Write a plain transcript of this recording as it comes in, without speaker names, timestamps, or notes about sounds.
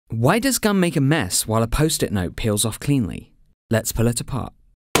Why does gum make a mess while a post-it note peels off cleanly? Let's pull it apart.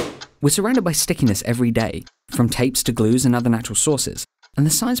 We're surrounded by stickiness every day, from tapes to glues and other natural sources, and the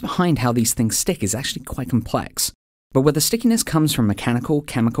science behind how these things stick is actually quite complex. But whether stickiness comes from mechanical,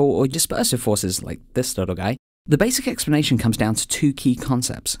 chemical, or dispersive forces like this little guy, the basic explanation comes down to two key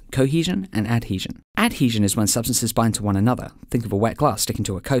concepts: cohesion and adhesion. Adhesion is when substances bind to one another. Think of a wet glass sticking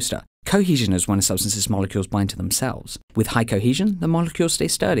to a coaster. Cohesion is when a substance's molecules bind to themselves. With high cohesion, the molecules stay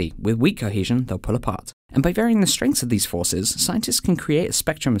sturdy. With weak cohesion, they'll pull apart. And by varying the strengths of these forces, scientists can create a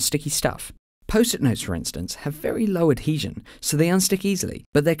spectrum of sticky stuff. Post-it notes, for instance, have very low adhesion, so they unstick easily,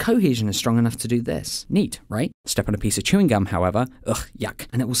 but their cohesion is strong enough to do this. Neat, right? Step on a piece of chewing gum, however, ugh, yuck,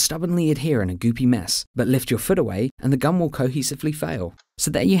 and it will stubbornly adhere in a goopy mess. But lift your foot away, and the gum will cohesively fail.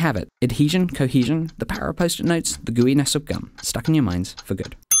 So there you have it. Adhesion, cohesion, the power of post-it notes, the gooiness of gum, stuck in your minds for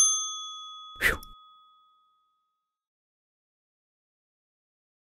good. Whew.